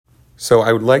So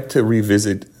I would like to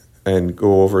revisit and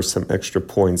go over some extra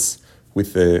points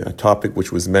with a topic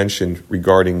which was mentioned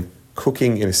regarding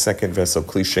cooking in a second vessel,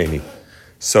 kli sheni.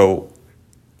 So,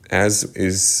 as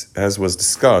was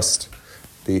discussed,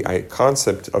 the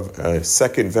concept of a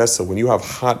second vessel, when you have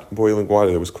hot boiling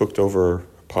water that was cooked over a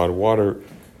pot of water,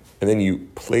 and then you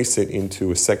place it into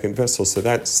a second vessel, so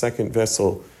that second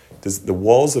vessel, the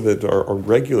walls of it are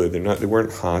regular, they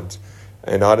weren't hot,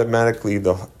 and automatically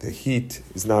the heat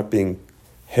is not being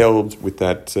held with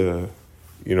that,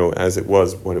 as it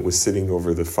was when it was sitting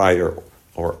over the fire,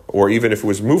 or even if it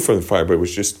was moved from the fire, but it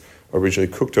was just originally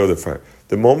cooked over the fire.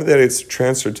 The moment that it's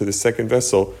transferred to the second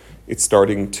vessel, it's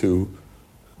starting to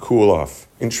cool off.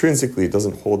 Intrinsically, it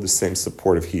doesn't hold the same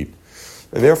supportive heat.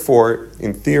 And therefore,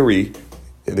 in theory,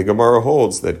 the Gemara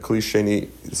holds that kli sheni,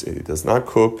 it does not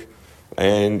cook,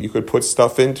 and you could put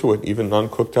stuff into it, even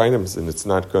non-cooked items, and it's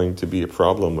not going to be a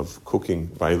problem of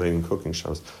violating cooking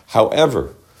Shabbos.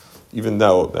 However, even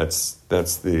though that's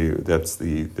the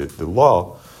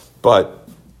law, but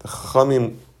the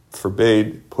Chachamim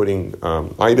forbade putting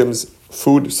items,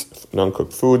 foods,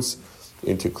 non-cooked foods,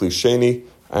 into kli sheni,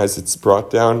 as it's brought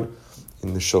down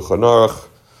in the Shulchan Aruch,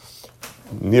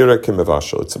 nira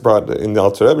kemevashel. It's brought in the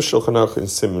Alter Rebbe Shulchan Aruch in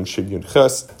siman Yud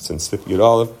Ches, since Yud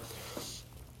Aleph.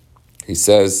 He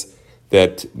says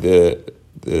that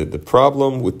the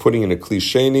problem with putting in a kli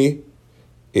sheni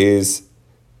is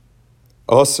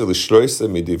also l'shloisa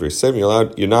midivrei seven.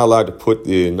 You're not allowed to put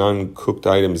the non-cooked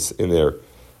items in there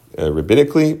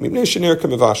rabbinically, mipnei shenir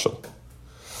kemevashel,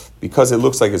 because it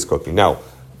looks like it's cooking. Now,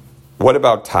 what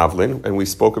about tavlin? And we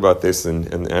spoke about this, and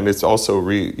it's also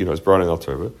it's brought in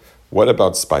Alter Rebbe. What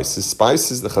about spices?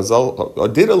 Spices, the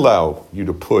Chazal did allow you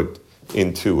to put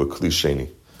into a kli sheni,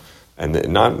 and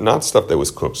not stuff that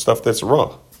was cooked, stuff that's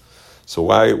raw. So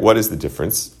what is the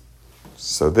difference?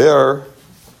 So there,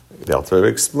 the Alter Rebbe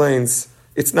explains,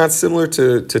 it's not similar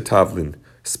to tavlin,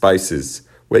 spices,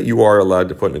 what you are allowed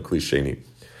to put in a kli sheni,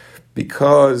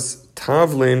 because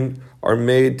tavlin are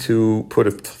made to put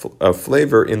a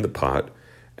flavor in the pot,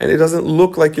 and it doesn't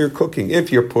look like you're cooking.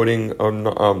 If you're putting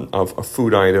a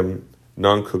food item,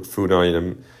 non-cooked food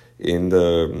item, in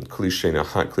the kli sheni, a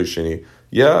hot kli sheni,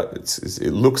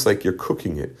 it looks like you're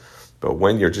cooking it. But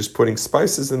when you're just putting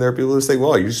spices in there, people will say,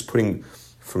 well, you're just putting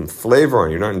some flavor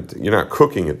on it. You're not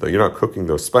cooking it, though. You're not cooking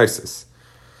those spices.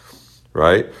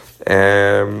 Right? He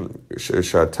says,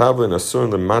 so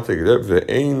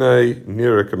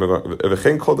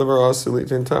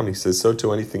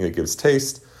to anything that gives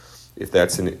taste, if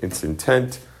that's its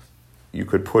intent, you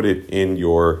could put it in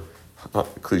your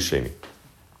kli sheni.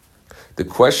 The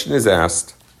question is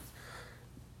asked,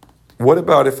 what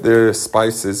about if the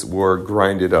spices were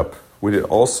grinded up? Would it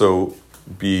also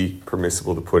be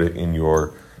permissible to put it in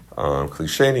your kli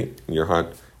sheni, in your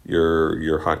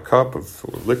hot cup of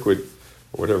liquid,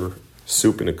 or whatever,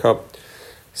 soup in a cup?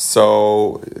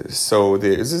 So this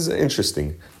is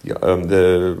interesting.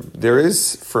 There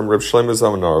is from Reb Shlomo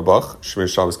Zalman Auerbach, Shmir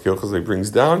Shabbos Kilchos, he brings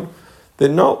down that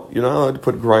no, you're not allowed to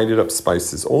put grinded up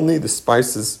spices. Only the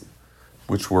spices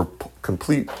which were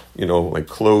complete, like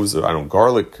cloves,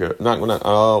 garlic,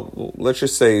 let's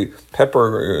just say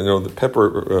pepper, the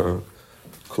pepper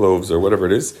cloves or whatever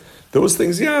it is. Those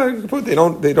things, but they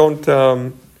don't.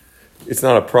 It's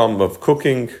not a problem of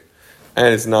cooking,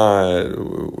 and it's not.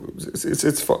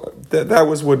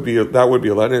 Would be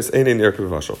allowed. It's ain't in there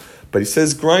kavashel. But he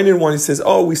says grinded one. He says,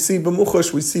 we see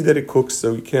b'muchash, we see that it cooks,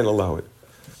 so you can't allow it.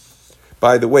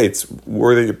 By the way, it's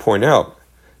worthy to point out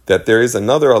that there is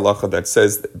another halacha that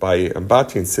says by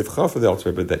Ambati and Sifcha for the Alter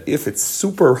Rebbe that if it's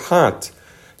super hot,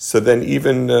 so then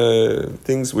even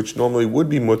things which normally would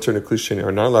be mutter in a kli sheni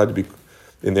are not allowed to be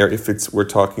in there if we're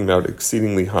talking about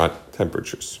exceedingly hot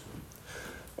temperatures.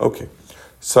 Okay,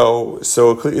 so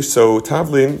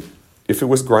tavlin, if it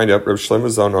was grind up, Reb Shlomo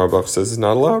Zalman Auerbach says is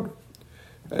not allowed.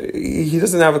 He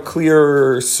doesn't have a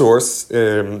clear source.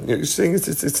 He's saying it's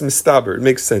mistaber. It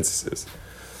makes sense. He says.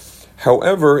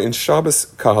 However, in Shabbos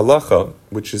Kahalacha,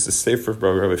 which is a sefer by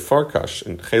Rabbi Farkash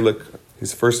in Chelik,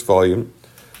 his first volume,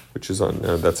 which is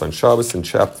that's on Shabbos in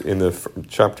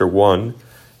chapter 1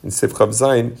 in Sif Chav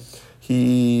Zayin,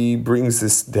 he brings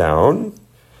this down,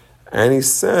 and he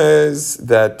says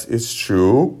that it's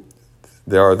true.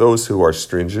 There are those who are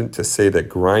stringent to say that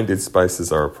grinded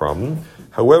spices are a problem.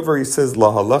 However, he says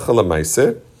la halacha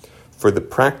lemaaseh, for the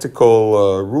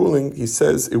practical ruling, he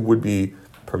says it would be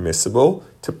permissible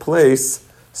to place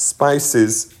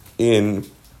spices in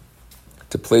a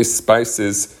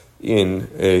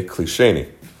kli sheni,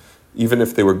 even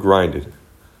if they were grinded.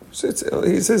 So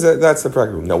he says that's the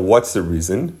practical. Now, what's the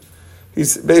reason?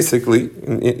 He's basically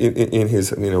in his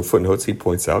footnotes. He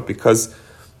points out because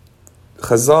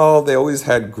Chazal, they always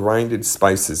had grinded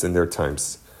spices in their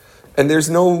times. And there's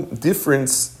no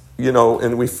difference,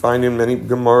 and we find in many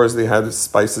Gemaras they had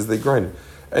spices they grind.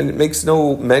 And it makes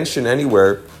no mention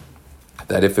anywhere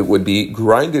that if it would be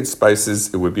grinded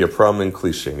spices, it would be a problem in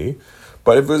Kli Sheni.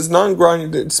 But if it was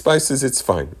non-grinded spices, it's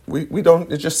fine. We don't,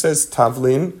 it just says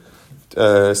tavlin,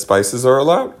 spices are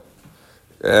allowed.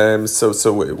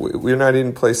 So we're not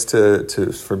in place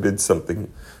to forbid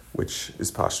something which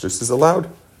is pashtus is allowed.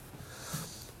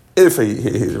 If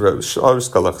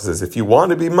says, if you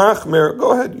want to be machmer,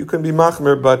 go ahead, you can be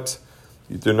machmer, but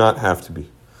you do not have to be.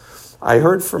 I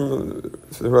heard from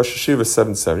the Rosh Hashiva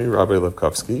 770, Rabbi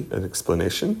Levkovsky, an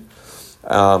explanation.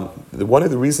 One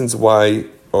of the reasons why,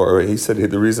 or he said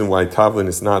the reason why tavlin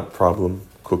is not a problem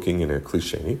cooking in a Kli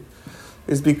Sheni,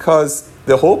 is because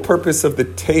the whole purpose of the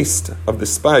taste of the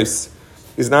spice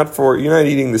is not you're not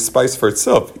eating the spice for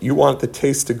itself. You want the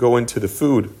taste to go into the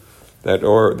food that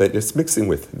it's mixing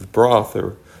with, the broth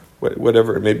or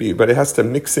whatever it may be, but it has to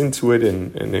mix into it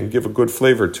and give a good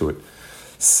flavor to it.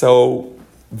 So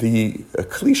the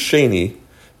Kli Sheni,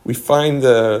 we find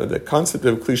the concept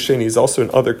of Kli Sheni is also in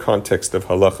other contexts of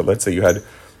halacha. Let's say you had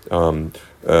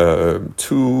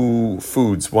two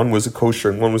foods, one was a kosher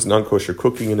and one was non-kosher,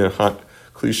 cooking in a hot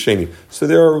Kli Sheni. So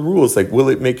there are rules like, will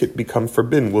it make it become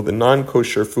forbidden? Will the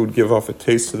non-kosher food give off a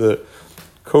taste to the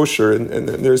kosher? And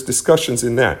there's discussions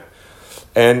in that.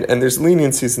 And there's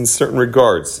leniencies in certain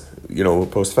regards,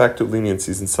 post facto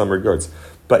leniencies in some regards.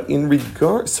 But in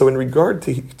regard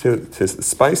to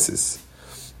spices,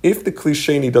 if the Kli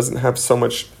Sheni doesn't have so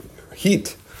much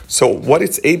heat, so what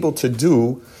it's able to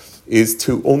do is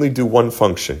to only do one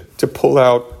function, to pull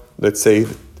out, let's say,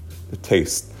 the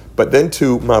taste. But then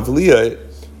to mavliya,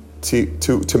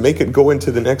 to make it go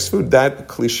into the next food, that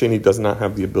Kli Sheni does not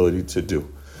have the ability to do.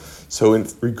 So in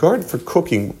regard for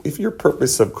cooking, if your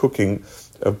purpose of cooking,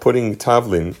 of putting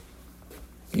tavlin,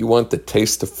 you want the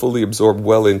taste to fully absorb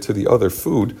well into the other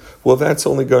food, well, that's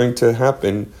only going to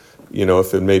happen,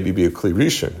 if it maybe be a Kli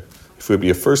Rishon, if it would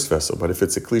be a first vessel. But if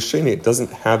it's a Kli Sheni, it doesn't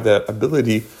have that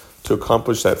ability to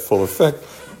accomplish that full effect.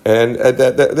 And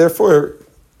therefore,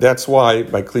 that's why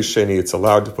by Kli Sheni it's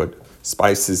allowed to put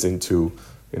spices into,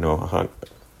 a hot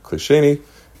Kli Sheni.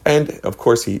 And of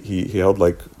course, he held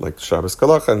like Shabbos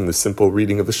Kalacha and the simple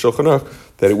reading of the Shulchan Aruch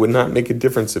that it would not make a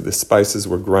difference if the spices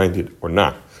were grinded or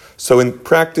not. So in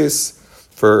practice,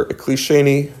 for a Kli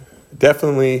Sheni,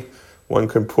 definitely one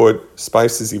can put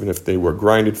spices even if they were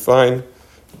grinded fine,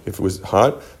 if it was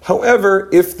hot. However,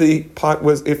 if the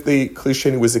Kli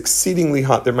Sheni was exceedingly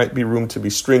hot, there might be room to be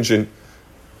stringent,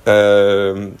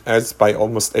 as by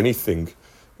almost anything,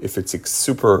 if it's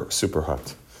super, super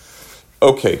hot.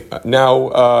 Okay,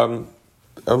 now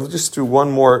I'll just do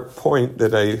one more point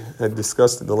that I had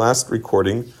discussed in the last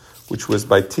recording, which was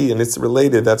by tea, and it's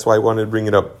related. That's why I wanted to bring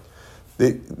it up.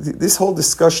 This whole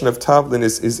discussion of tavlin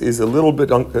is a little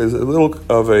bit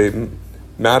of a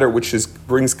matter which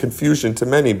brings confusion to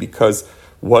many, because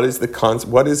what is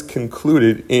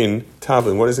concluded in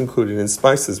tavlin? What is included in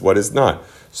spices? What is not?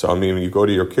 So when you go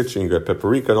to your kitchen, you got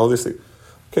paprika and all this thing.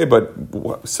 Okay,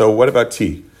 so what about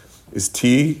tea? Is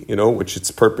tea, which its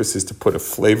purpose is to put a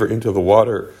flavor into the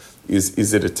water,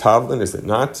 is it a tavlin? Is it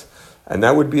not? And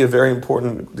that would be a very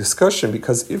important discussion,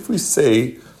 because if we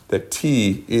say that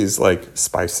tea is like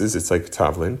spices, it's like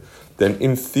tavlin, then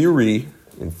in theory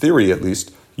at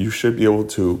least, you should be able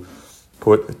to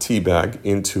put a tea bag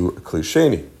into a Kli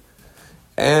Sheni.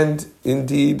 And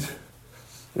indeed,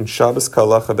 in Shabbos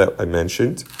Kalacha that I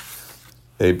mentioned,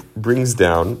 it brings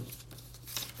down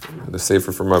the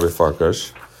Sefer from Rabbi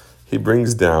Farkash. He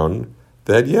brings down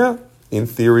that, in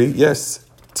theory, yes,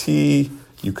 tea,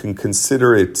 you can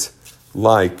consider it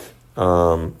like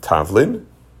tavlin.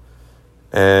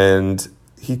 And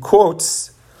he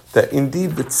quotes that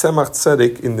indeed the Tzemach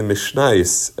Tzedek in the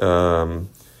Mishnayos,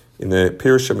 in the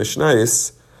Pirush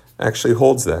Mishnayos, actually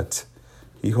holds that.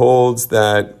 He holds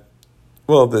that,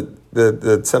 the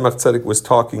Tzemach Tzedek was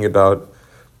talking about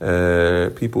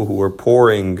people who were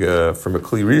pouring from a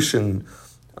Kli Rishon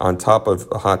on top of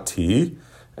a hot tea,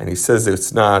 and he says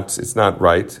it's not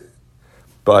right,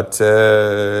 but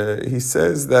he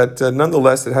says that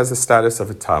nonetheless it has the status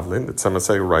of a tavlin. The Tzemach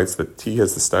Tzedek writes that tea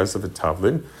has the status of a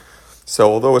tavlin.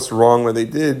 So although it's wrong what they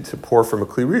did to pour from a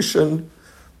Kli Rishon,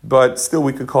 but still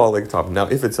we could call it like a tavlin. Now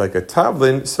if it's like a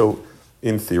tavlin, so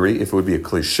in theory, if it would be a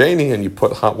Kli Sheni and you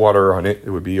put hot water on it,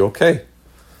 it would be okay.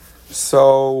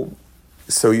 So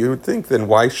you would think, then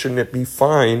why shouldn't it be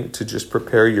fine to just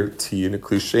prepare your tea in a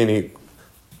Kli Sheni,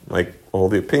 like all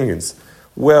the opinions?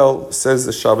 Well, says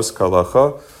the Shabbos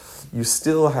Kalacha, you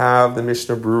still have the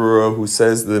Mishnah Berurah who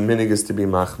says the minig is to be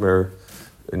machmer.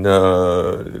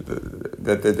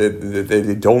 that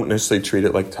they don't necessarily treat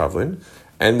it like tavlin.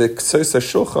 And the Kseis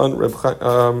HaShulchan, Reb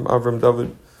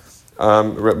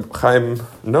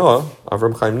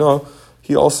Chaim Noah,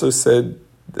 he also said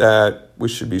that we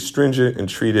should be stringent and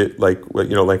treat it like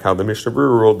how the Mishnah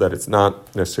Berurah ruled that it's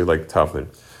not necessarily like tavlin.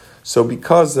 So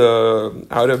because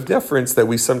out of deference that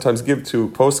we sometimes give to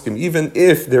poskim, even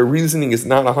if their reasoning is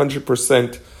not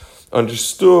 100%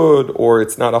 understood or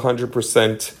it's not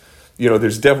 100%,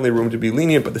 there's definitely room to be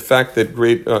lenient, but the fact that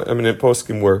great eminent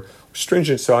poskim were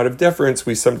stringent, so out of deference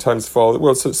we sometimes follow.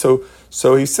 Well,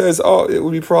 so he says, it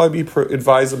would probably be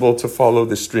advisable to follow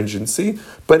the stringency,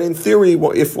 but in theory,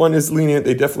 if one is lenient,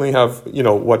 they definitely have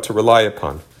what to rely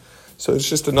upon. So it's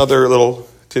just another little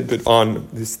tidbit on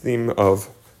this theme of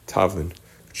Tavlin,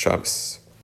 Shabbos.